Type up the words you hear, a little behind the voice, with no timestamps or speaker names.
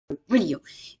video.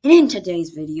 And in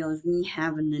today's video, we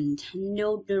have a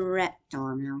Nintendo Direct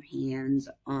on our hands.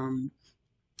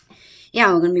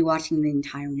 Yeah, we're gonna be watching the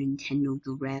entire Nintendo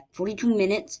Direct, 42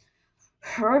 minutes.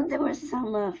 Heard there was some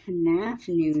FNAF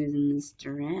news in this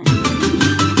Direct.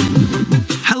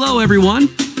 Hello, everyone.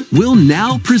 We'll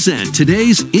now present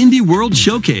today's Indie World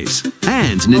Showcase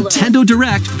and Nintendo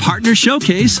Direct Partner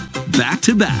Showcase back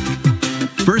to back.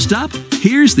 First up,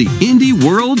 here's the Indie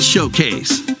World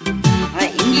Showcase.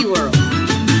 Indie World.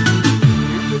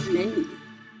 That was an indie.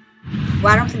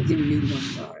 Well, I don't think the new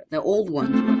ones are. The old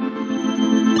ones were.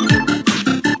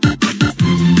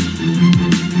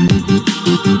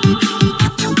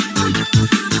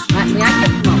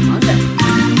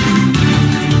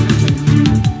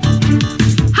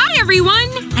 Hi everyone,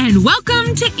 and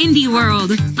welcome to Indie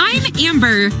World. I'm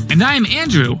Amber. And I'm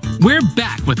Andrew. We're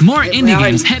back with more indie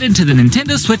games headed to the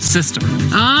Nintendo Switch system.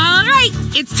 Alright,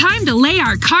 it's time to lay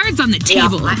our cards on the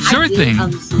table. Sure thing.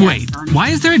 Wait, why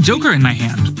is there a Joker in my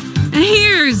hand?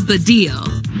 Here's the deal.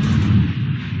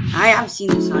 I have seen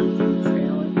this on the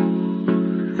trailer.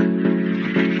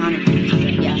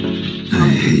 Yeah. I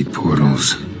hate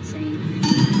portals.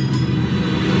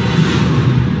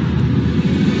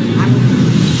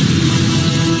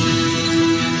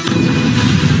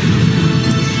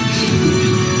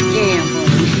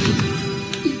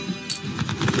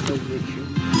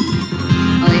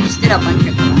 Up on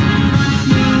your Dr.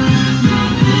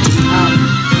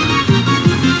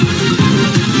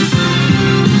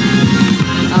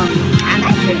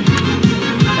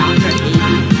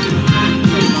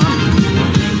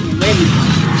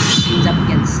 He's up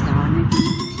against Sonic.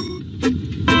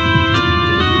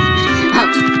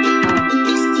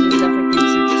 He's up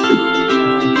against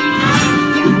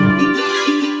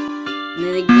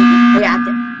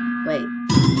wait.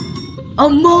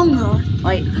 Among Us!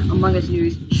 Wait, Among Us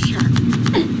news.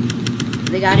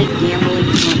 They got it gambling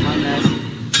Among Us.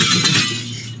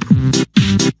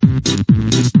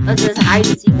 Look, there's hide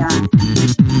and seek guy.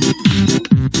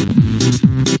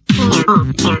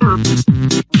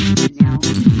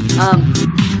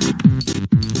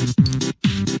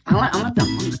 I want the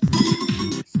Among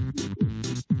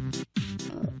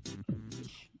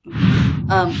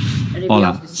Us.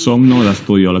 Hola, som Nou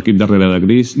d'Estudio, l'equip darrere de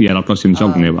Gris i ara el pròxim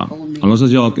joc Neva. El nostre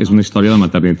joc és una història de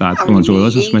maternitat on els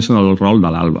jugadors assumeixen el rol de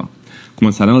l'Alba.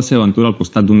 Començaran la seva aventura al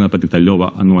costat d'una petita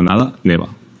lloba anomenada Neva.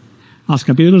 Els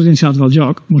capítols inicials del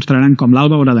joc mostraran com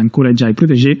l'Alba haurà d'encoratjar i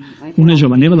protegir una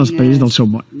jove Neva dels perills del seu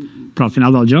món. Però al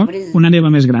final del joc, una Neva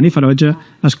més gran i ferotge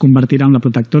es convertirà en la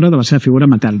protectora de la seva figura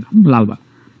materna, l'Alba.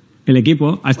 El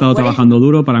equipo ha estado trabajando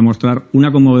duro para mostrar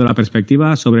una conmovedora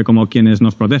perspectiva sobre cómo quienes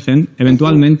nos protegen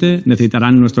eventualmente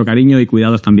necesitarán nuestro cariño y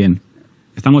cuidados también.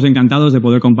 Estamos encantados de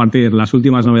poder compartir las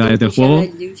últimas novedades del juego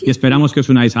y esperamos que os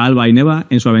unáis a Alba y Neva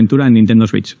en su aventura en Nintendo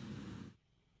Switch.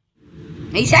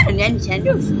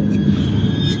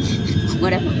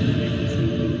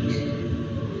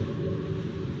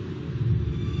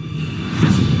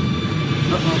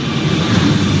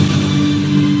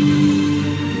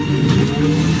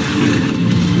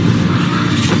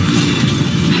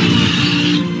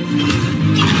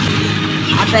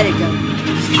 I better go.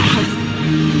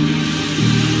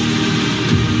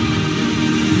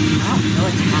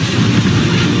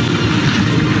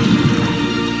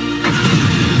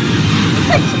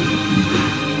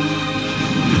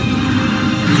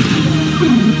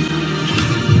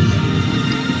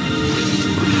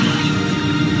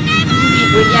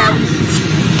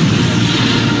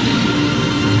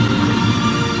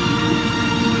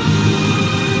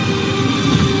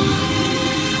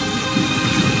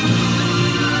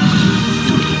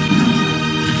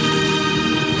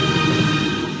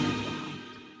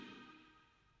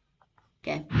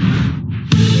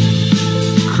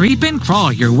 Creep and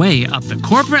crawl your way up the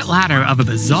corporate ladder of a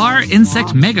bizarre insect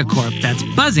megacorp that's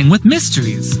buzzing with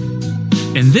mysteries.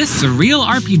 In this surreal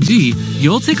RPG,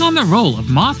 you'll take on the role of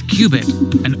Moth Cubit,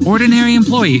 an ordinary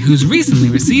employee who's recently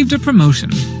received a promotion.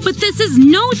 But this is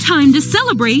no time to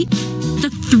celebrate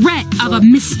the threat of a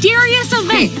mysterious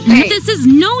event. This is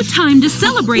no time to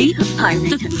celebrate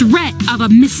the threat of a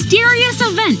mysterious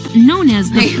event known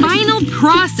as the final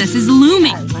process is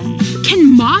looming.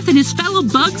 Can Moth and his fellow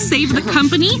bugs save the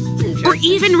company? Or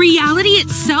even reality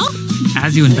itself?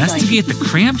 As you investigate the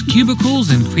cramped cubicles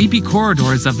and creepy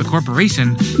corridors of the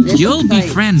corporation, you'll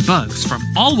befriend bugs from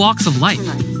all walks of life,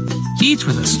 each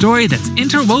with a story that's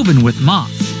interwoven with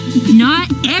Moth. Not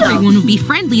everyone will be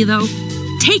friendly, though.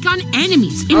 Take on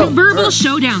enemies in verbal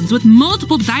showdowns with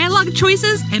multiple dialogue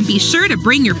choices, and be sure to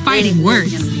bring your fighting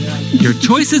words. Your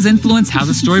choices influence how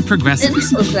the story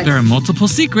progresses. There are multiple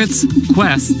secrets,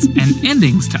 quests, and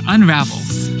endings to unravel.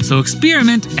 So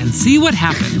experiment and see what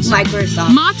happens.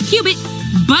 Microsoft. Moth Cubit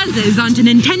buzzes onto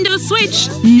Nintendo Switch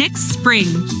next spring.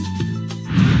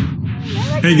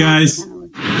 Hey guys,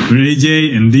 we're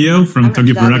AJ and Dio from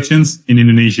Togi Productions in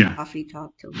Indonesia. Coffee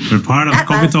Talk too. We're part of the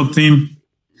Coffee Talk team,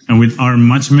 and with our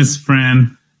much missed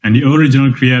friend and the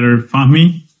original creator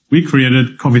Fahmi, we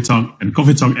created Coffee Talk and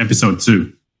Coffee Talk Episode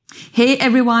 2. Hey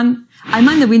everyone, I'm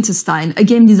Anna Winterstein, a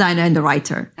game designer and a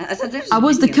writer. I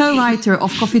was the co-writer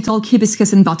of Coffee Talk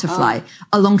Hibiscus and Butterfly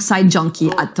alongside Junkie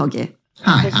at Toge.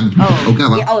 Hi, I'm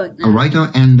Ogawa, a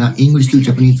writer and English to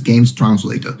Japanese games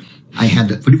translator. I had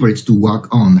the privilege to work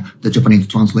on the Japanese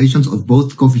translations of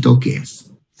both Coffee Talk games.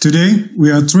 Today,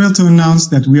 we are thrilled to announce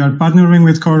that we are partnering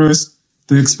with Chorus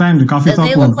to expand the Coffee Talk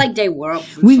They world. look like they were.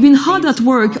 We've been hard at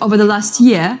work over the last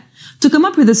year to come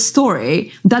up with a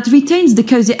story that retains the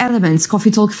cozy elements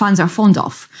Coffee Talk fans are fond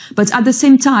of, but at the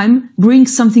same time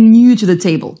brings something new to the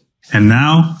table. And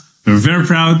now, we're very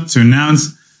proud to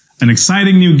announce an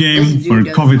exciting new game for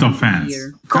Coffee Talk fans.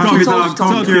 Coffee Talk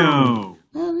Tokyo!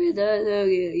 And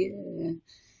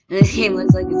this game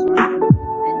looks like it's from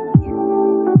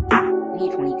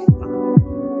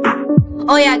 2025.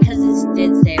 Oh yeah, because this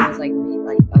did say it was like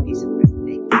okay, so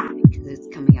big because it's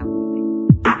coming out.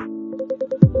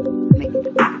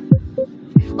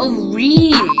 Oh,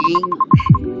 reading.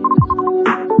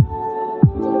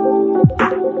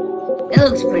 It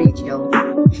looks pretty chill.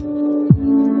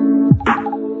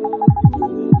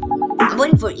 I'm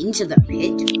waiting for Into the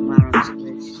Pit to come out on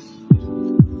Switch.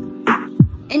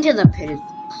 Into the Pit is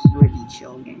pretty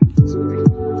chill game. It's pretty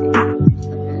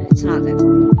good. It's not that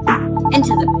good.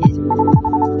 Into the Pit.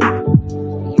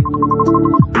 Yeah.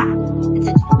 It's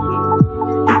a chill game.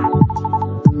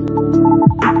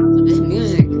 So this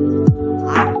music.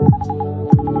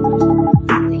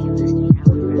 I think of this game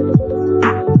how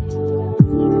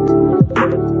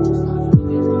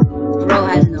Bro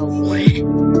has no forehead.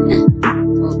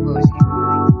 Well, bro's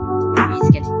hair. He's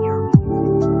getting hair.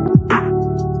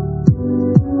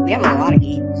 We have a lot of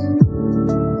games.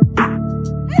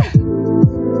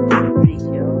 Pretty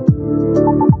chill.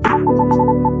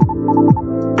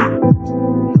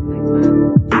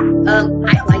 I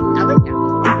like that.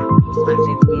 It's my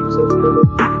favorite game so far.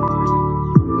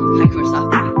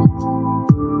 Microsoft.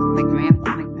 My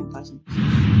grandpa's.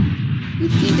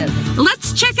 He does it.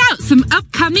 Let's check out some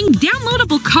upcoming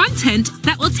downloadable content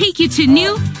that will take you to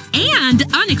new and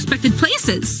unexpected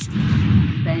places.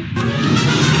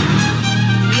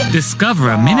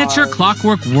 Discover a miniature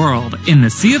clockwork world in the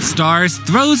Sea of Stars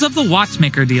Throes of the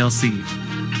Watchmaker DLC.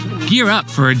 Gear up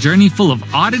for a journey full of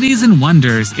oddities and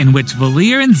wonders in which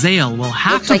Valir and Zale will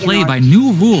have to play by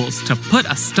new rules to put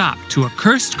a stop to a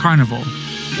cursed carnival.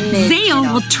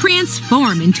 Zale will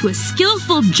transform into a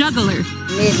skillful juggler,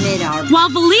 while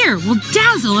Valir will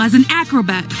dazzle as an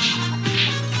acrobat.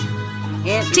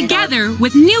 Together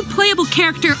with new playable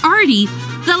character Artie,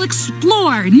 they'll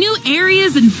explore new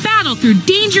areas and battle through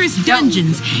dangerous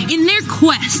dungeons in their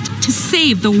quest to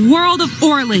save the world of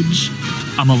Orlage.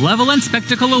 A malevolent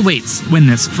spectacle awaits when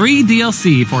this free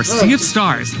DLC for Sea of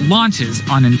Stars launches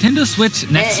on Nintendo Switch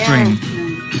next spring.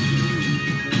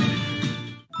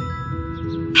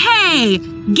 Hey,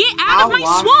 get out of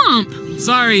my swamp!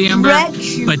 Sorry, Amber,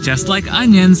 but just like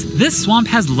onions, this swamp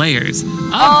has layers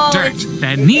of dirt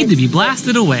that need to be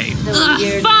blasted away.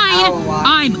 Fine,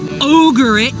 I'm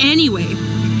ogre it anyway.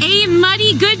 A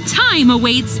muddy good time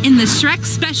awaits in the Shrek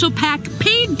Special Pack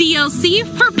paid DLC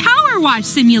for Power Wash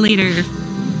Simulator.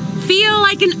 Feel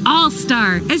like an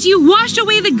all-star as you wash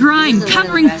away the grime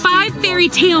covering 5 fairy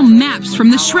tale maps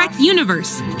from the Shrek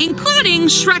universe, including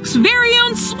Shrek's very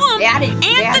own swamp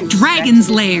and the Dragon's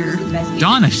Lair.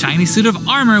 Don a shiny suit of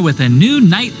armor with a new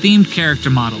night-themed character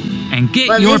model, and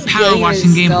get your power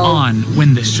washing game on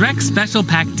when the Shrek Special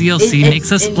Pack DLC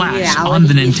makes a splash on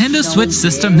the Nintendo Switch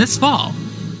system this fall.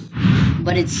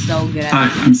 But it's so good. Hi,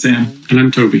 I'm Sam. And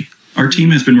I'm Toby. Our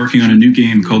team has been working on a new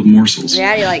game called Morsels.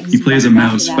 You play as a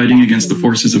mouse fighting against the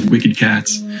forces of wicked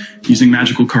cats, using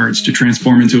magical cards to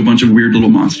transform into a bunch of weird little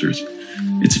monsters.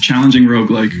 It's a challenging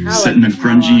roguelike set in a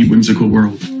grungy, whimsical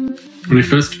world. When I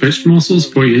first pitched Morsels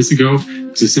 4 years ago,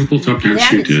 it was a simple top-down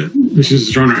shooter, which is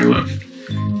a genre I love.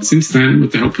 Since then,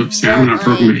 with the help of Sam and our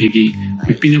programmer Higgy,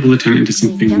 we've been able to turn it into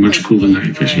something much cooler than I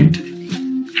envisioned.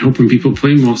 I hope when people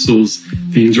play Morsels,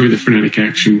 they enjoy the frenetic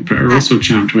action, but are also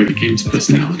charmed by the game's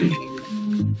personality.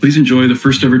 Please enjoy the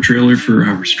first ever trailer for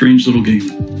our strange little game.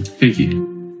 Thank you.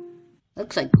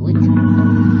 Looks like good.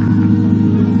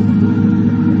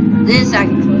 This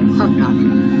actually, I'm not.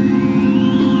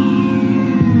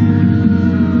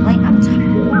 Wait, I'm tired.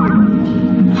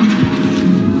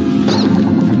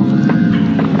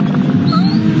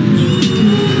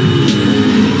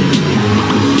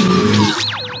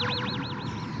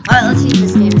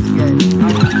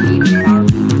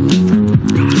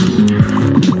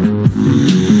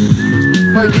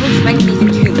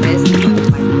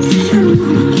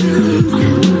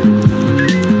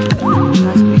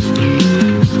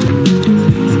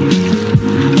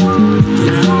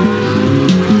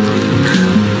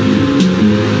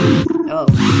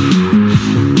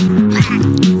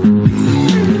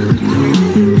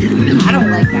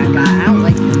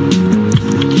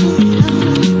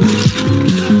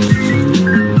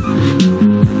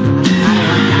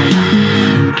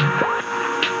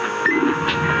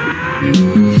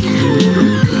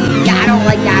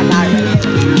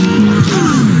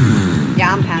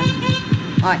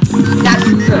 Alright, that's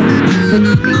good.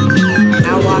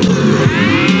 I'll watch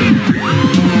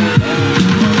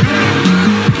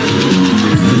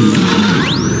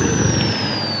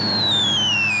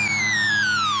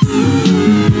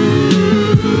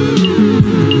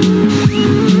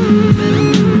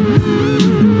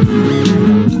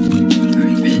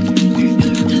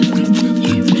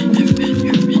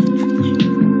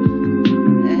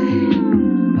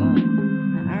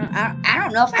I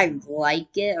don't know if I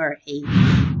like it or hate it.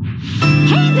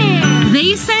 Hey there!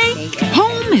 They say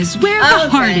home is where the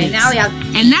heart is. Now we have...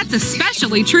 And that's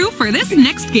especially true for this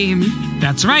next game.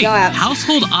 That's right.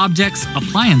 Household objects,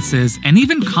 appliances, and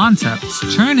even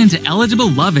concepts turn into eligible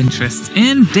love interests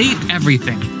in Date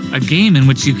Everything, a game in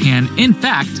which you can, in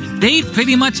fact, date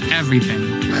pretty much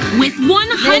everything. With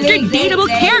 100 dateable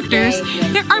characters,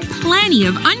 there are plenty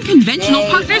of unconventional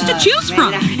partners to choose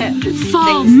from.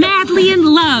 Fall madly in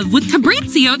love with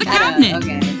Fabrizio the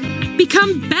cabinet.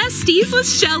 Become besties with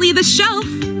Shelly the shelf.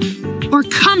 Or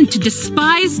come to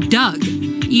despise Doug,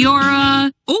 your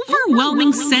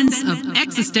overwhelming sense of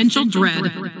existential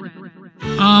dread.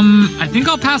 I think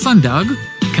I'll pass on Doug.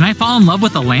 Can I fall in love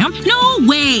with a lamp? No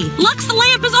way! Lux the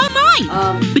lamp is all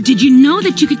mine! But did you know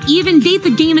that you could even date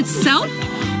the game itself?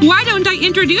 Why don't I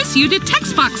introduce you to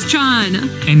Textbox-chan?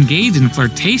 Engage in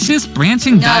flirtatious,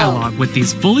 branching dialogue with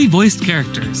these fully voiced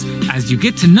characters as you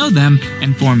get to know them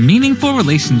and form meaningful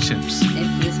relationships.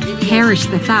 Perish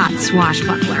the thought,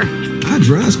 swashbuckler. I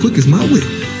drive as quick as my whip.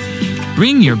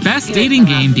 Bring your best dating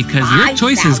game because your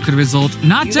choices could result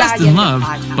not just in love,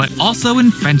 but also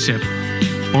in friendship.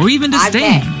 Or even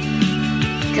disdain.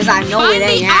 Find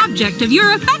the object of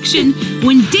your affection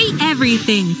when Date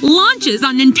Everything launches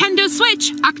on Nintendo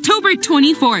Switch October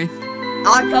 24th.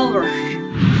 October.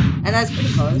 And that's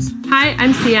pretty close. Hi,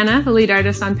 I'm Sienna, the lead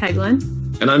artist on Peglin.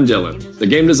 And I'm Dylan, the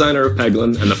game designer of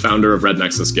Peglin and the founder of Red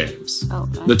Nexus Games.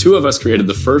 The two of us created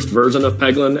the first version of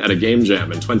Peglin at a game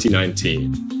jam in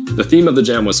 2019. The theme of the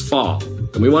jam was fall,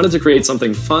 and we wanted to create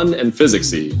something fun and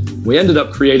physicsy. We ended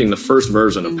up creating the first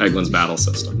version of Peglin's battle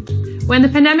system. When the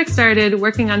pandemic started,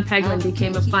 working on Peglin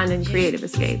became a fun and creative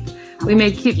escape. We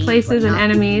made cute places and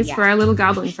enemies for our little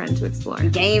goblin friend to explore.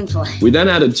 We then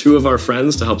added 2 of our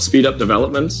friends to help speed up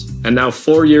development, and now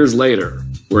 4 years later,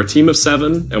 we're a team of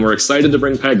 7, and we're excited to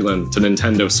bring Peglin to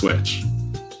Nintendo Switch.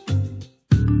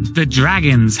 The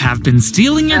dragons have been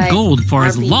stealing your gold for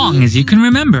as long as you can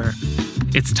remember.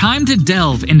 It's time to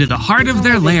delve into the heart of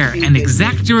their lair and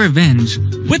exact your revenge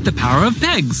with the power of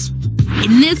pegs.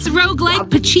 In this roguelike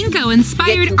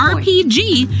pachinko-inspired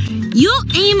RPG, you'll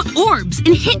aim orbs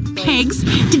and hit pegs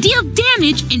to deal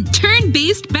damage in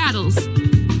turn-based battles.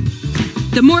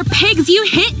 The more pegs you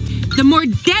hit, the more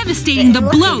devastating the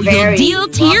blow you'll deal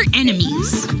to your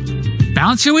enemies.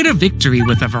 Bounce your way to victory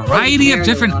with a variety of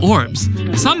different orbs.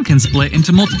 Some can split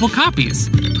into multiple copies.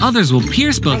 Others will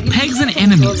pierce both pegs and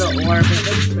enemies.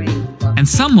 And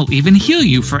some will even heal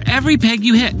you for every peg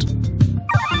you hit.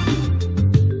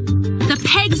 The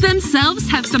pegs themselves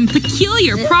have some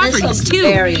peculiar properties too.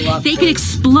 They can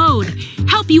explode,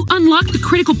 help you unlock the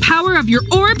critical power of your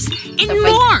orbs, and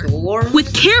more.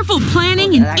 With careful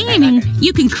planning and aiming,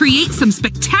 you can create some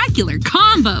spectacular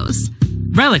combos.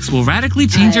 Relics will radically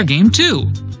change your game too.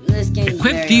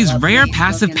 Equip these rare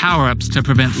passive power-ups to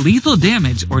prevent lethal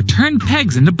damage or turn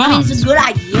pegs into bombs. It's a good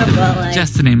idea, but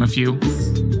just to name a few.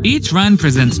 Each run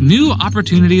presents new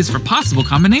opportunities for possible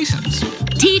combinations.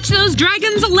 Teach those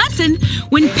dragons a lesson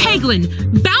when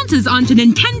Peglin bounces onto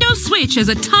Nintendo Switch as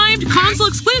a timed console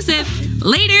exclusive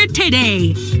later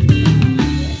today.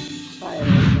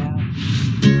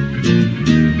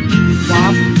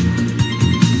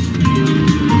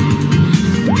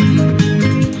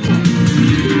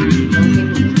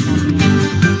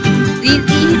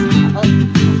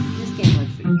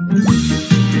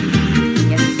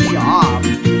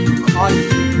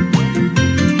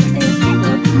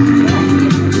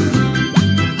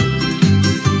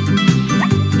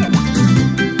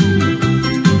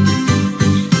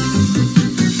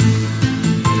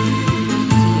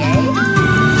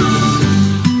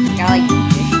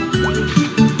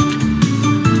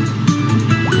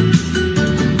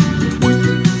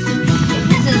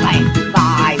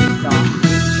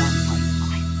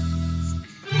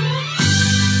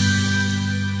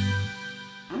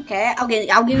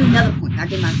 I'll give you another point. I'll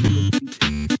give my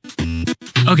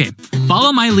Okay,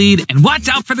 follow my lead and watch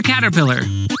out for the caterpillar.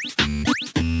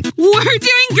 We're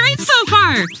doing great so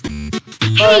far.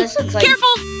 Hey,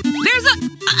 careful! There's a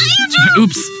Andrew!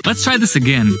 Oops, let's try this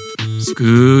again.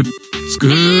 Scoot,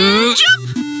 scoot. Jump!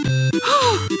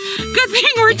 Good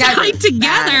thing we're tied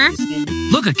together.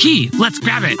 Look, a key. Let's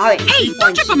grab it. Hey,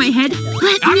 don't trip on my head.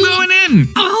 I'm going in.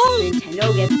 Oh,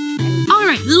 Joe gets.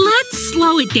 Alright, let's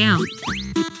slow it down.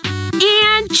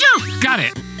 And jump! Got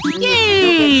it!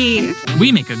 Yay!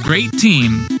 We make a great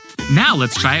team. Now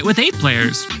let's try it with 8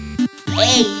 players.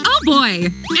 Hey. Oh boy!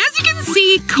 As you can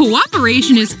see,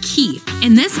 cooperation is key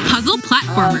in this puzzle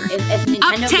platformer.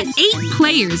 Up to 8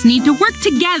 players need to work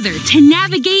together to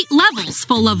navigate levels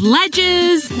full of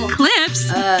ledges, cliffs,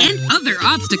 and other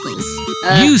obstacles.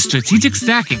 Use strategic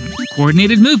stacking,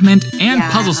 coordinated movement, and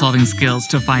puzzle-solving skills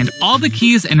to find all the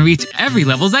keys and reach every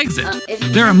level's exit.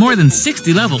 There are more than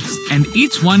 60 levels, and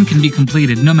each one can be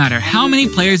completed no matter how many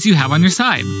players you have on your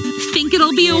side. Think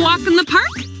it'll be a walk in the park?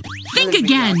 Think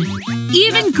again.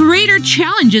 Even greater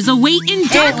challenges await in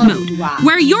dark mode,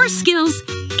 where your skills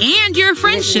and your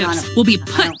friendships will be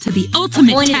put to the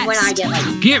ultimate test.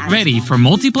 Get ready for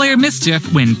multiplayer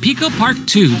mischief when Pico Park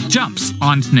 2 jumps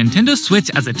onto Nintendo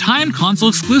Switch as a timed console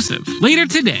exclusive later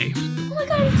today.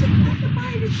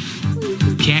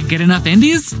 Can't get enough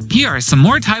indies? Here are some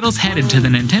more titles headed to the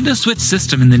Nintendo Switch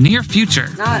system in the near future.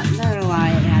 Not a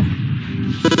lie, it happened.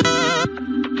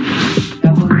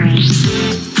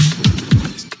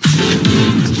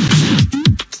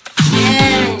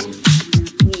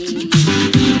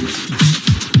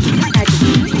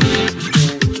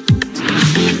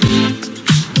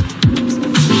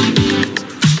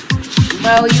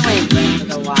 Bro, you ain't friends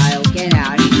for a while. Get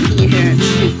out of here.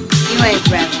 You ain't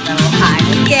friends for a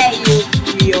while. Get you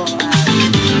real out.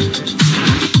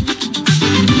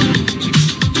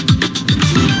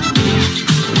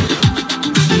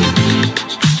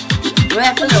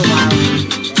 We're for a while.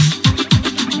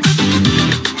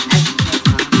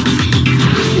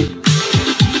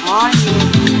 On you.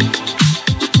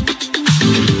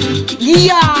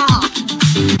 Yeah!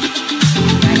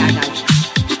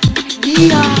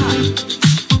 Yeah!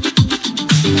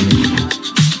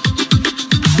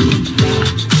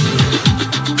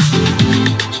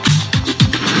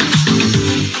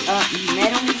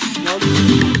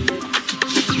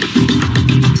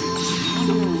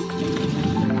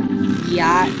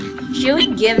 Should we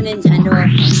give Nintendo a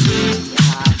point?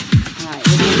 Alright,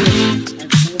 we'll give it a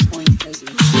 4 points, Casey.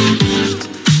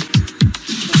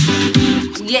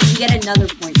 You get another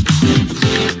point.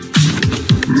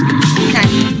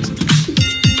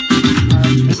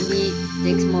 We need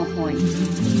 6 more points.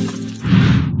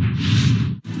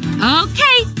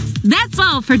 Okay, that's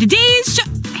all for today's show.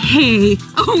 Hey,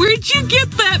 where'd you get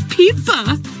that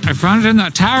pizza? I found it in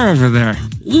that tower over there.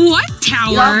 What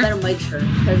tower? Y'all better make sure,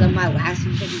 because of my last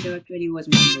Nintendo Direct video was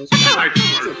my most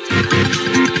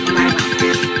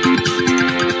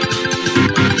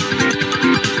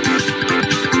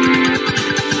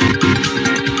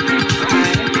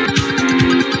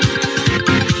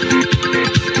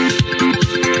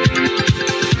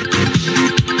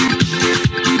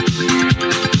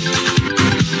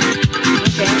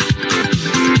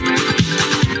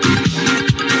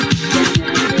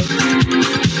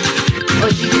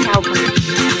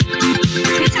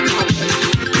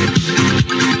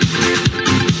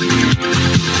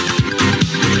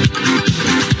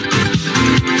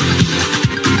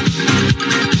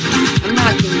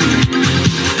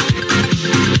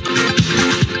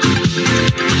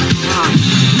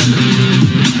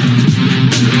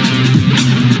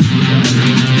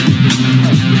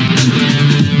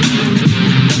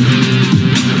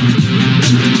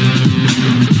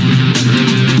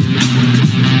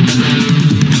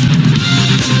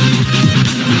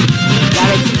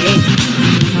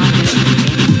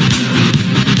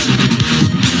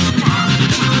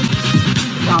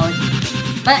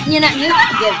But you know, you have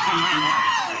to give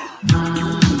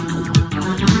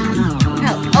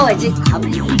oh, is it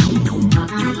coming?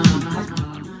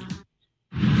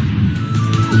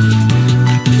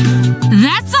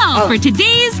 That's all for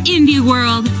today's Indie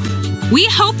World. We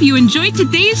hope you enjoyed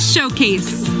today's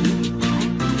showcase.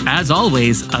 As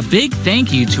always, a big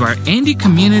thank you to our indie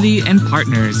community and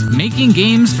partners making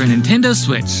games for Nintendo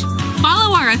Switch.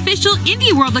 Follow our official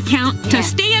Indie World account to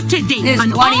stay up to date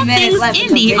on all things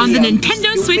indie on the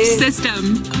Nintendo Switch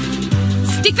system.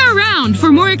 Stick around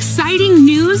for more exciting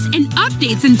news and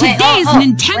updates in today's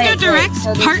Nintendo Direct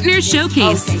Partner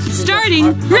Showcase,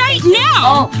 starting right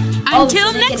now.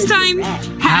 Until next time,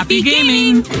 happy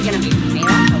gaming!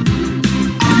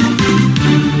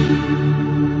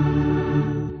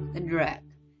 The Direct.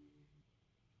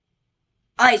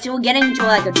 Alright, so we're getting into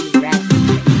like a Direct.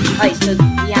 Alright, so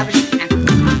we have an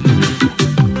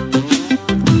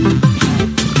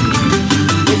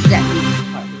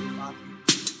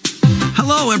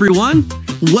Hello, everyone.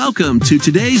 Welcome to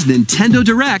today's Nintendo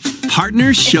Direct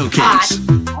Partner Showcase.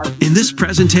 In this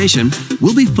presentation,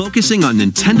 we'll be focusing on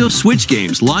Nintendo Switch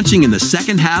games launching in the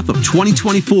second half of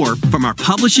 2024 from our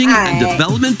publishing and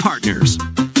development partners.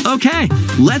 Okay,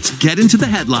 let's get into the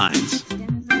headlines.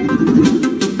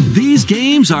 These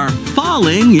games are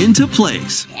falling into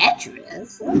place.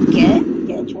 Tetris? Okay.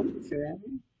 Tetris forever.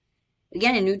 We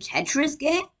get a new Tetris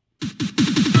game?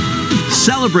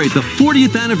 Celebrate the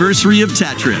 40th anniversary of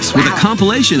Tetris with a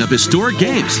compilation of historic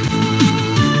games.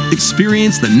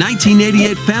 Experience the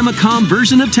 1988 Famicom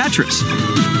version of Tetris.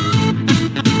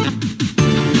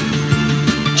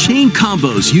 Chain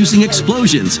combos using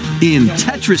explosions in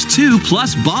Tetris 2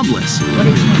 plus Bombless.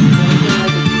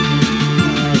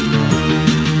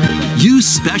 Use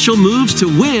special moves to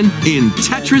win in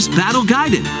Tetris Battle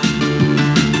Gaiden.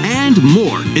 And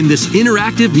more in this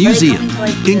interactive museum,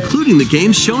 including the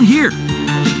games shown here.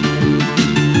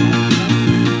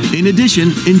 In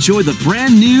addition, enjoy the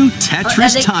brand new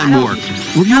Tetris Time Warp,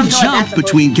 where you'll jump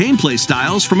between gameplay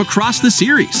styles from across the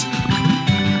series.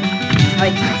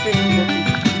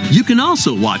 You can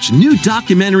also watch new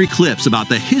documentary clips about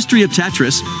the history of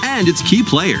Tetris and its key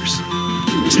players.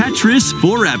 Tetris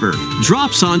Forever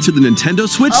drops onto the Nintendo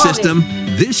Switch system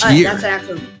this year.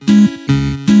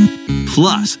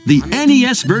 Plus, the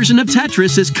NES version of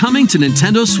Tetris is coming to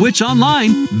Nintendo Switch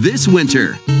Online this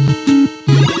winter.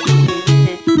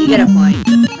 You get a point.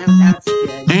 That's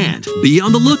good. And be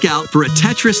on the lookout for a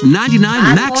Tetris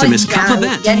 99 Maximus Cup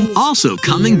event, also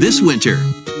coming this winter.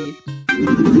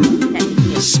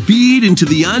 Speed into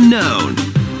the unknown.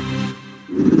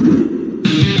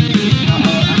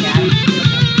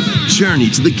 Journey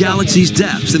to the galaxy's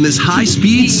depths in this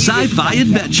high-speed sci-fi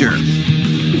adventure.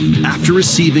 After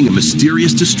receiving a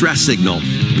mysterious distress signal,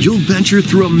 you'll venture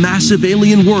through a massive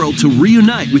alien world to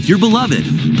reunite with your beloved.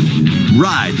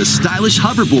 Ride the stylish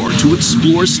hoverboard to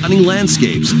explore stunning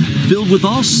landscapes filled with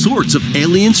all sorts of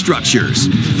alien structures.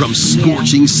 From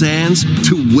scorching sands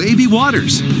to wavy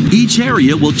waters, each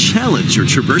area will challenge your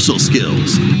traversal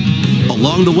skills.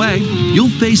 Along the way, you'll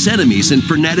face enemies in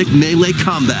frenetic melee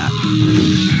combat.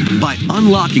 By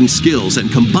unlocking skills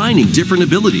and combining different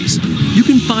abilities, you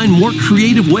can find more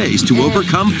creative ways to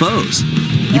overcome foes.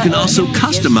 You can also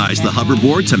customize the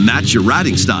hoverboard to match your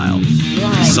riding style,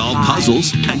 solve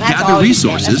puzzles, and gather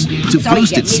resources to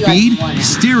boost its speed,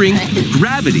 steering,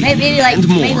 gravity, and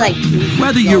more.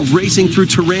 Whether you're racing through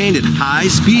terrain at high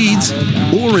speeds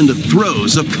or in the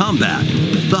throes of combat,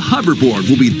 the hoverboard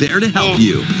will be there to help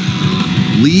you.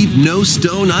 Leave no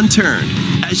stone unturned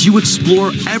as you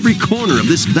explore every corner of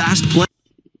this vast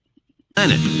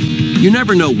planet. You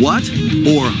never know what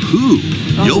or who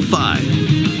you'll find.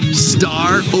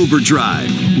 Star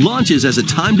Overdrive launches as a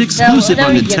timed exclusive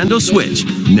on Nintendo Switch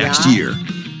next year.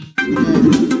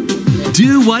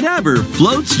 Do whatever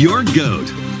floats your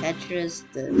goat.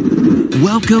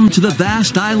 Welcome to the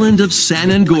vast island of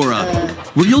San Angora,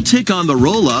 where you'll take on the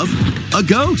role of a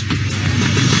goat.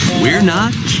 We're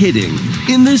not kidding.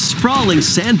 In this sprawling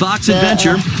sandbox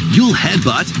adventure, you'll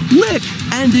headbutt, lick,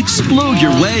 and explode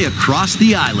your way across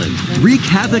the island. Wreak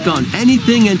havoc on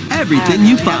anything and everything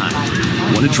you find.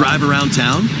 Want to drive around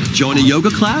town, join a yoga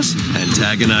class,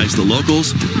 antagonize the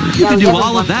locals? You can do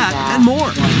all of that and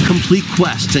more. Complete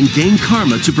quests and gain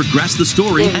karma to progress the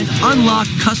story and unlock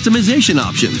customization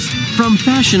options. From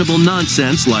fashionable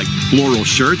nonsense like floral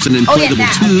shirts and inflatable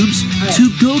tubes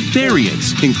to goat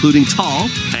variants, including tall,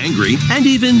 angry, and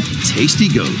even tasty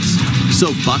goats.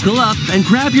 So buckle up and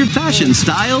grab your fashion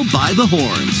style by the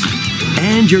horns.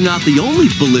 And you're not the only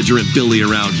belligerent Billy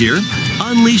around here.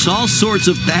 Unleash all sorts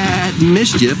of bad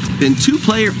mischief in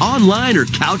two-player online or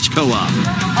couch co-op.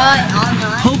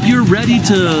 Hope you're ready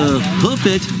to hoof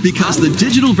it, because the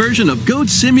digital version of Goat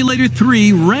Simulator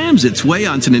 3 rams its way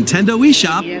onto Nintendo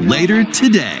eShop later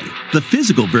today. The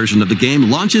physical version of the game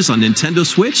launches on Nintendo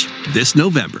Switch this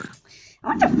November.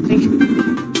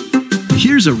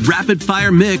 Here's a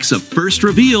rapid-fire mix of first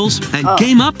reveals and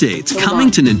game updates coming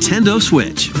to Nintendo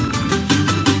Switch.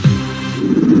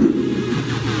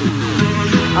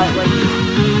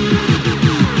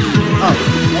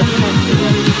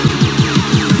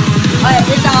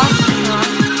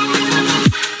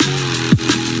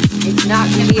 It's not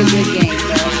going to be a good game,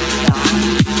 so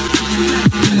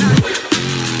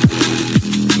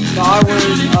Star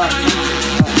Wars, no.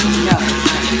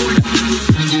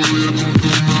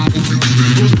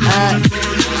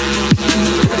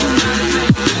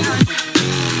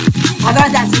 I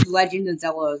thought that's just Legends and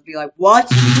Zelda would be like, what?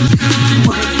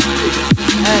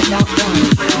 Don't.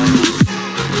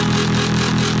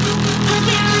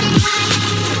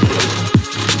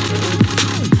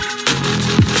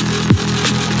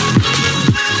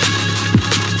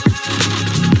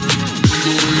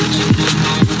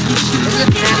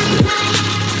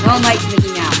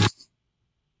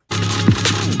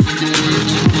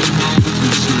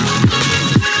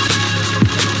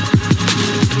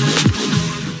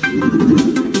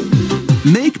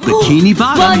 Bikini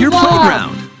Bottom your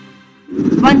playground.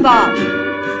 SpongeBob.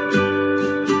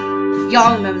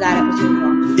 Y'all remember that episode,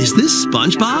 y'all? Is this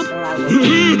SpongeBob?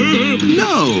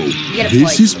 No,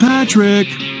 this is Patrick.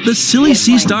 The silly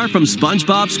sea star from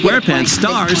SpongeBob SquarePants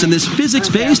stars in this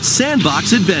physics-based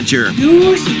sandbox adventure.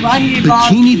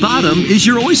 Bikini Bottom is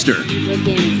your oyster.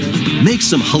 Make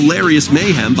some hilarious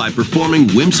mayhem by performing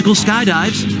whimsical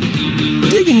skydives,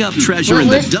 digging up treasure in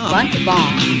the dump,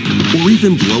 or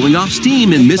even blowing off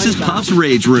steam in Mrs. Puff's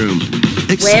rage room.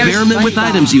 Experiment with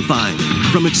items you find,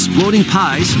 from exploding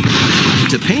pies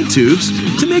to paint tubes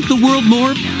to make the world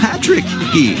more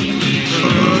Patrick-y.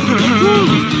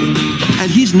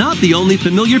 And he's not the only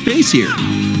familiar face here.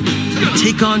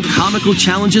 Take on comical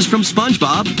challenges from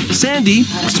SpongeBob, Sandy,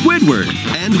 Squidward,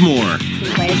 and more.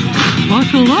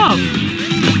 Buckle up!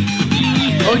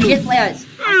 Oh, just players.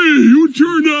 Hey, you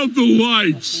turned out the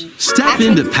lights. Step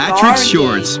into Patrick's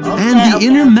shorts and the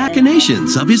inner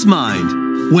machinations of his mind.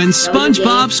 When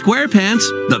SpongeBob SquarePants,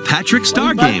 the Patrick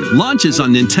Star game, launches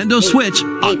on Nintendo Switch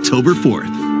October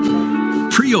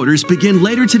 4th. Pre-orders begin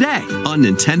later today on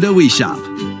Nintendo eShop.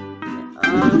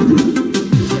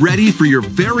 Ready for your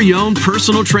very own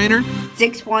personal trainer?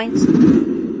 6 points.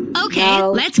 Okay,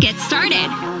 let's get started.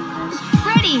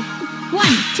 Ready? 1,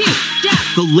 2, jump.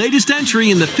 The latest entry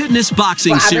in the fitness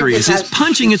boxing series is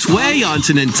punching its way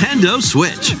onto Nintendo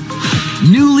Switch.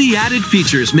 Newly added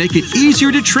features make it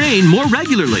easier to train more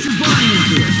regularly.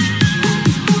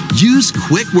 Use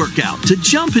Quick Workout to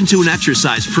jump into an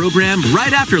exercise program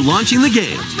right after launching the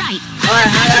game. Right.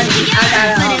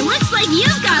 But it looks like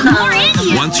you've got more in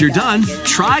you. Once you're done,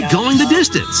 try going the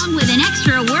distance. With an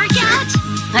extra workout?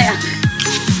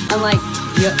 I'm like,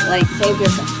 save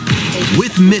yourself.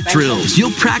 With mitt drills,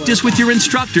 you'll practice with your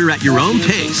instructor at your own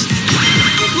pace.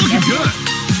 Looking good.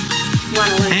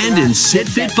 And in Sit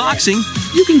Fit Boxing,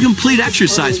 you can complete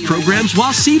exercise programs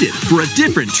while seated for a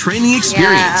different training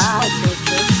experience.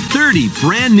 30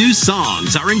 brand new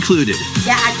songs are included.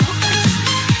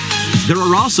 There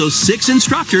are also 6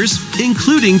 instructors,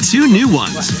 including 2 new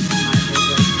ones.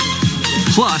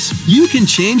 Plus, you can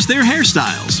change their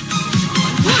hairstyles.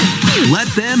 Let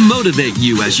them motivate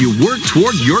you as you work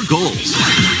toward your goals.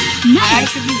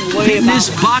 Nice. Fitness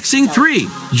Boxing 3,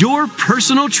 your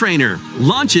personal trainer,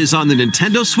 launches on the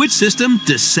Nintendo Switch system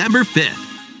December 5th.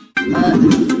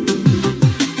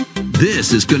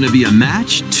 This is going to be a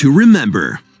match to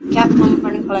remember. 8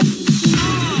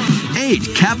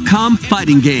 Capcom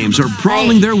fighting games are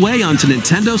brawling their way onto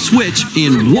Nintendo Switch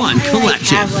in one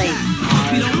collection.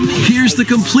 Here's the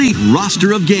complete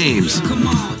roster of games.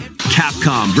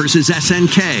 Capcom vs.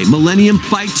 SNK Millennium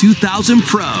Fight 2000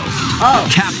 Pro.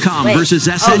 Capcom vs.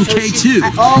 SNK 2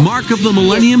 Mark of the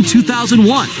Millennium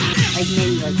 2001.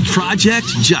 Project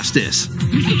Justice.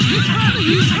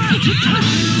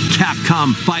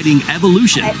 Capcom Fighting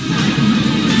Evolution.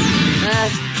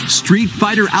 Street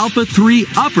Fighter Alpha 3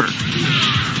 Upper.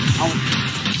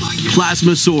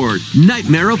 Plasma Sword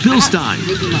Nightmare of Pilstein.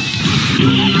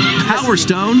 Power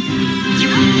Stone.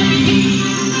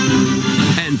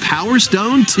 And Power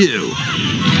Stone 2.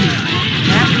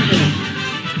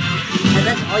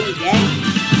 That's all you get?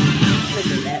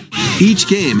 Each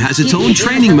game has its own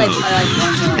training mode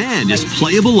and is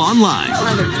playable online.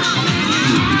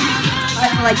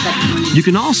 You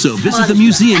can also visit the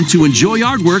museum to enjoy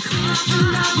artwork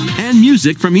and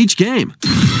music from each game.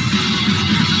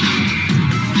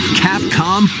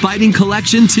 Capcom Fighting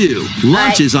Collection 2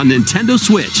 launches on Nintendo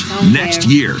Switch next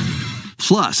year.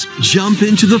 Plus, jump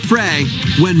into the fray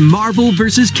when Marvel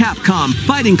vs. Capcom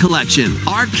Fighting Collection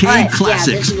Arcade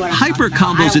Classics hyper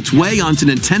combos its way onto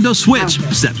Nintendo Switch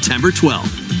September 12th.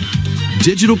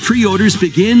 Digital pre-orders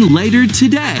begin later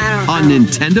today on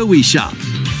Nintendo eShop.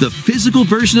 The physical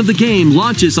version of the game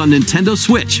launches on Nintendo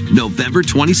Switch November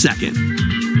 22nd.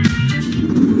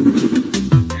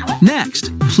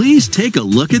 Next, please take a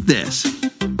look at this.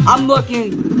 I'm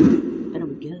looking.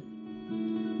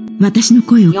 私の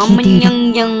声を聞いている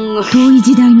遠い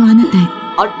時代のあなたへ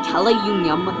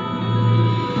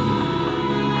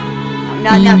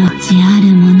命あ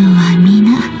る者は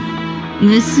皆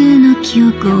無数の記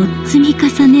憶を積み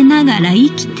重ねながら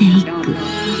生きていく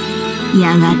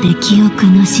やがて記憶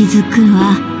の雫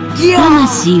は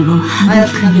魂を育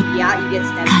み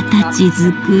形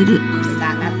作る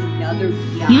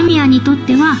ユミヤにとっ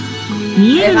ては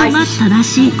見えるのが正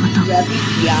しいこと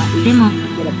でも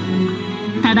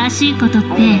正しいことって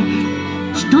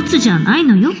一つじゃない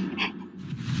のよ。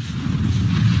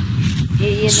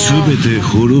すべて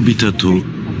滅びたと思っ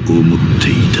て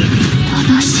いたが。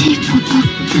正しいことって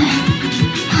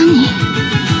何？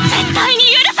絶対に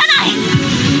許さない！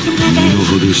身の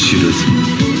程知らず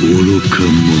の愚か者。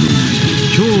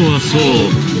今日はそう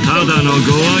ただのご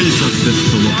挨拶で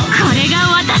すとも。これが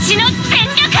私の全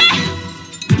力。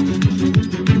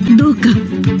どうか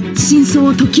真相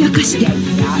を解き明かして。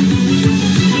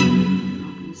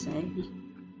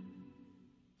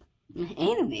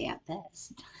Anime at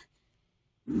best.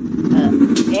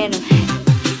 Anime.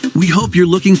 We hope you're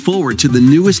looking forward to the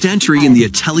newest entry in the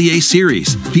Atelier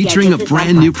series, featuring a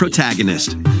brand new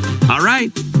protagonist. All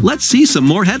right, let's see some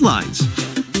more headlines.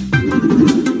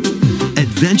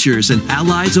 Adventures and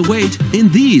allies await in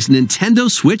these Nintendo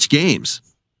Switch games.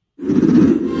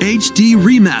 HD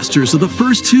remasters of the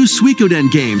first two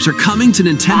Suikoden games are coming to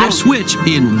Nintendo Switch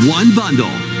in one bundle.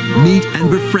 Meet and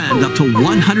befriend up to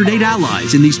 108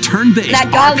 allies in these turn-based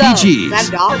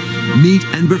RPGs. Meet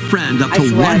and befriend up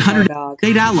to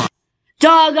 108 allies.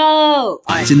 Doggo!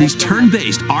 In these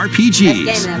turn-based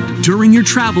RPGs. During your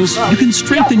travels, you can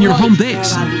strengthen your home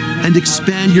base and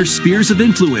expand your spheres of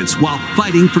influence while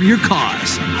fighting for your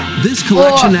cause. This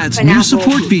collection adds new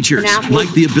support features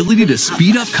like the ability to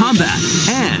speed up combat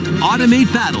and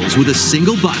automate battles with a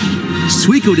single button.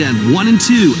 Suikoden 1 and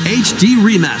 2 HD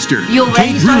Remaster,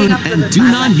 Gate Rune and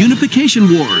Dunon Unification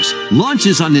Wars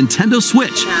launches on Nintendo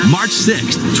Switch March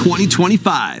 6th,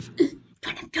 2025.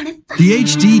 The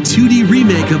HD 2D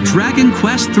remake of Dragon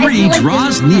Quest III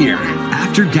draws near.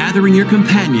 After gathering your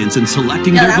companions and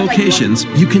selecting their vocations,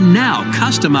 you can now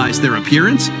customize their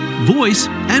appearance, voice,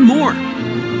 and more.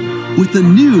 With the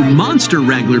new Monster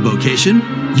Wrangler vocation,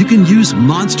 you can use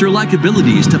monster-like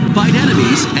abilities to fight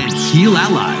enemies and heal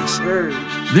allies.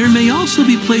 There may also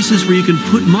be places where you can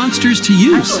put monsters to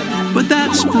use, but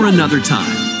that's for another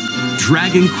time.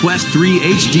 Dragon Quest III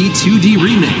HD 2D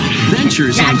Remake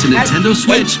ventures onto Nintendo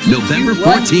Switch November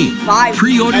 14th.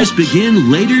 Pre-orders begin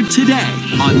later today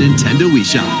on Nintendo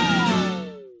eShop.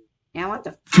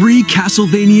 3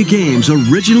 Castlevania games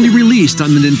originally released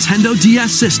on the Nintendo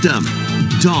DS system: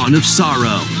 Dawn of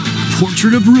Sorrow,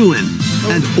 Portrait of Ruin,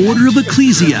 and Order of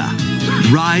Ecclesia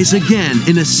rise again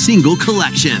in a single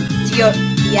collection.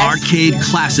 Arcade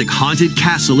classic Haunted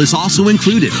Castle is also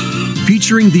included,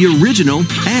 featuring the original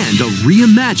and a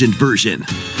reimagined version.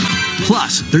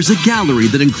 Plus, there's a gallery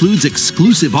that includes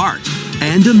exclusive art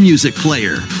and a music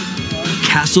player.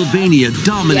 Castlevania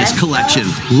Dominus Collection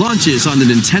launches on the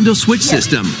Nintendo Switch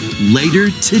system later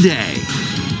today.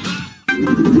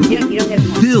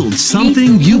 Build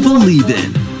something you believe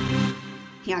in.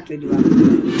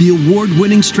 The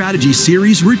award-winning strategy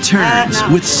series returns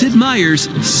with Sid Meier's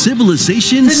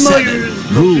Civilization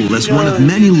 7. Rule as one of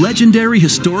many legendary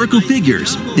historical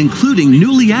figures, including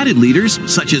newly added leaders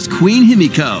such as Queen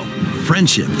Himiko.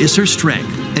 Friendship is her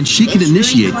strength, and she can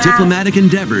initiate diplomatic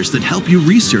endeavors that help you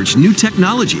research new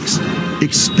technologies,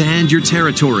 expand your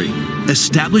territory,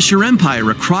 establish your empire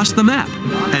across the map,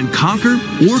 and conquer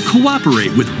or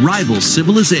cooperate with rival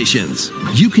civilizations.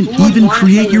 You can even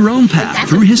create your own path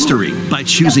through history by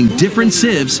choosing different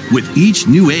civs with each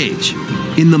new age.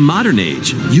 In the modern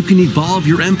age, you can evolve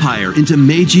your empire into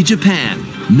Meiji Japan,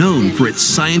 known for its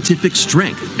scientific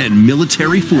strength and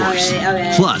military force.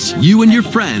 Plus, you and your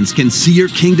friends can see your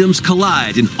kingdoms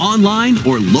collide in online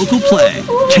or local play.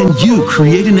 Can you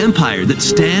create an empire that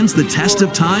stands the test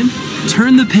of time?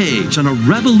 Turn the page on a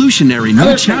revolutionary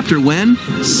new chapter when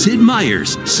Sid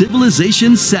Meier's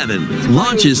Civilization 7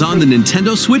 launches on the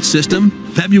Nintendo Switch system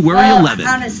February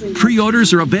 11th.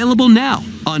 Pre-orders are available now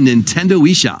on Nintendo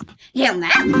eShop.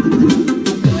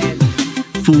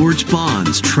 Forge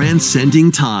bonds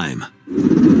transcending time.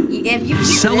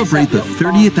 Celebrate the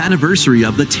 30th anniversary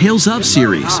of the Tales of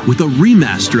series with a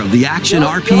remaster of the action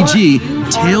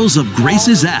RPG Tales of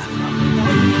Grace's F.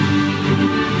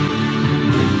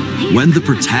 When the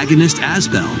protagonist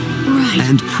Asbel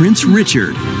and Prince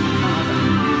Richard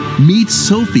meet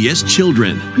Sophia's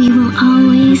children, we will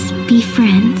always be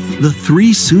friends. The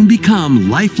three soon become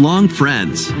lifelong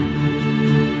friends.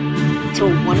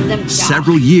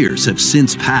 Several years have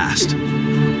since passed.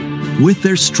 With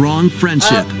their strong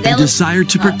friendship and desire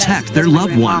to protect their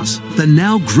loved ones, the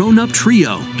now grown-up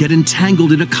trio get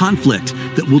entangled in a conflict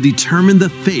that will determine the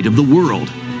fate of the world.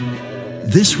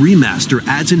 This remaster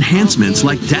adds enhancements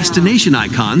like destination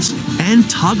icons and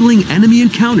toggling enemy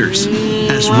encounters,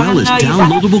 as well as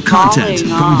downloadable content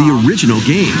from the original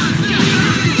game.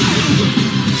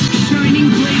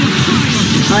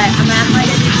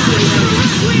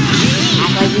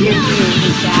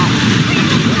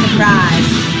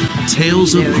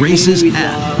 Tales of Grace's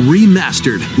F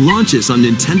Remastered launches on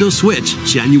Nintendo Switch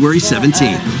January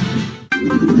 17th.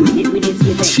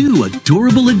 2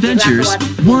 adorable adventures,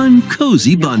 1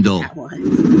 cozy bundle.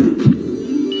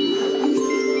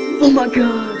 Oh my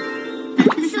god.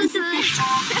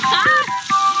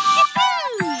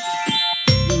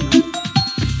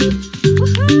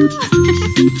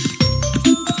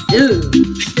 Ooh.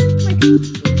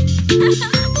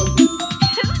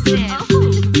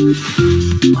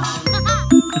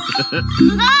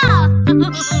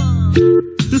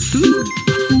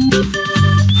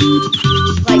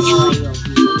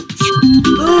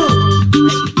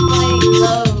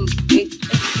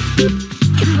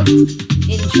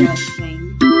 Interesting.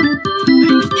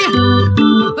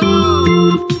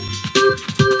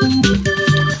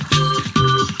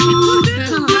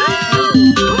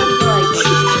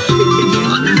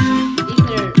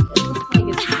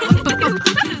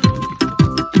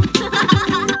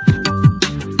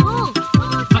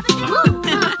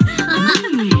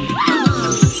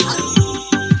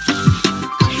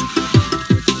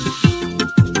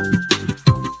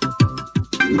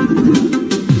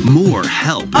 More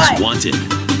help is wanted.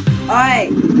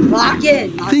 Alright, lock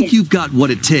in. Think you've got what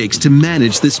it takes to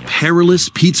manage this perilous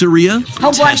pizzeria?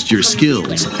 Test your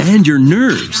skills and your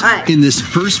nerves in this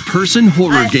first-person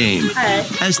horror game.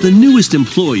 As the newest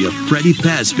employee of Freddy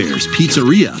Fazbear's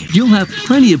Pizzeria, you'll have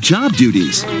plenty of job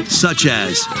duties, such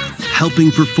as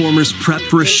helping performers prep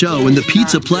for a show in the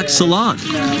Pizzaplex salon,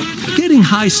 getting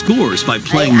high scores by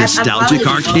playing nostalgic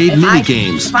arcade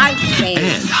minigames,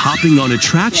 and hopping on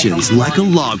attractions like a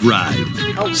log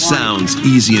ride. Sounds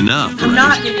easy enough,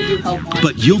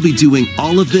 but you'll be doing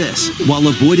all of this while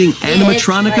avoiding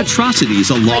animatronic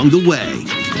atrocities along the way.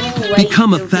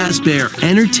 Become a Fazbear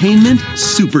Entertainment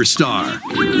superstar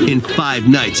in Five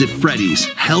Nights at Freddy's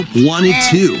Help Wanted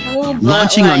 2,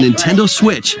 launching on Nintendo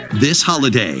Switch this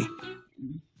holiday.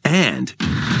 And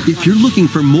if you're looking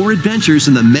for more adventures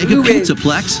in the Mega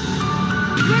Pizzaplex,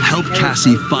 help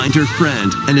Cassie find her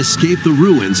friend and escape the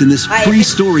ruins in this free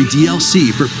story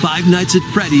DLC for Five Nights at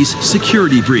Freddy's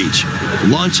Security Breach,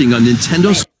 launching on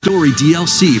Nintendo Story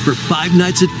DLC for Five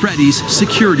Nights at Freddy's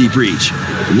Security Breach,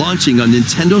 launching on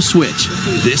Nintendo Switch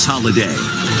this holiday.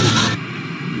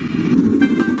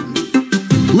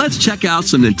 Let's check out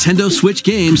some Nintendo Switch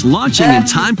games launching in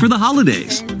time for the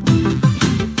holidays.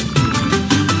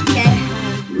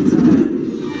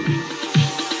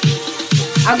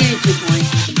 I'll give you 2 points.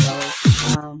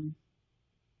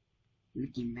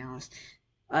 Mickey Mouse.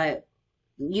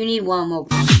 You need one more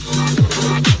point.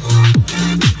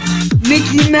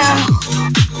 Mickey Mouse!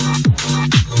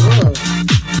 Whoa.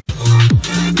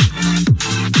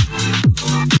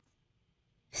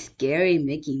 Scary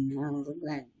Mickey Mouse. Look at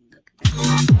that.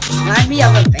 Reminds me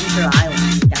of Adventure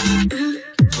Island.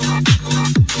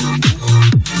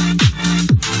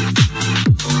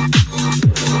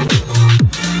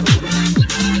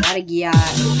 Gotta get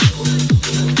out.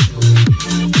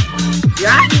 You're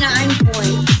at 9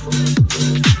 points.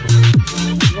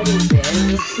 What is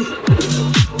this?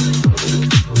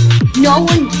 No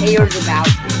one cares about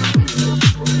this.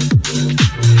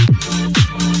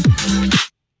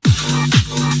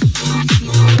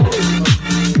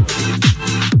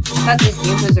 I thought this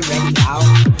game was already out.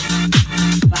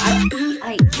 But I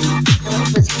thought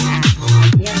it was hacked.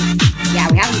 Yeah,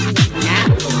 we haven't seen it from that.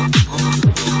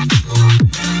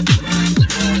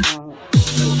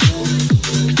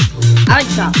 I like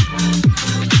Chop.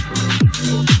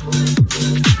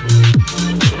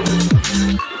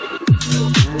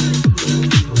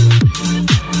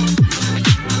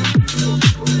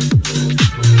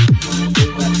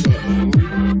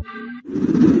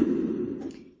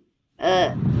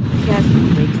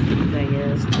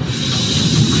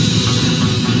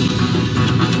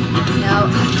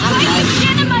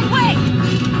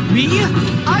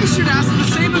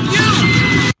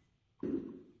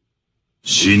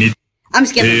 I'm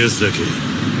skipping.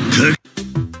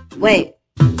 Wait.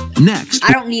 Next.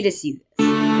 I don't need to see this.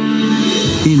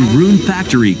 In Rune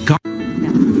Factory.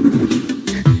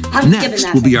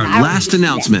 Next will be our last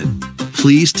announcement.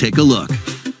 Please take a look.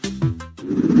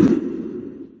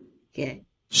 Okay.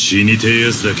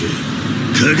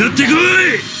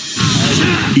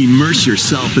 Immerse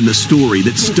yourself in the story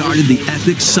that started the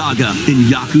epic saga in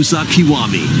Yakuza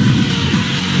Kiwami.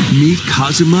 Meet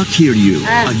Kazuma Kiryu,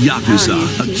 a Yakuza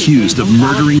accused of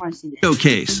murdering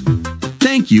Showcase.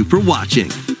 Thank you for watching.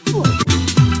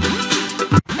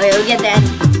 Alright, we'll get that.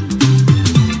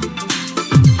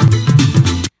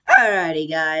 Alrighty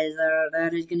guys,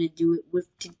 that is gonna do it with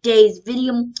today's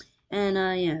video. And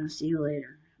yeah, I'll see you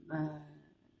later. Bye.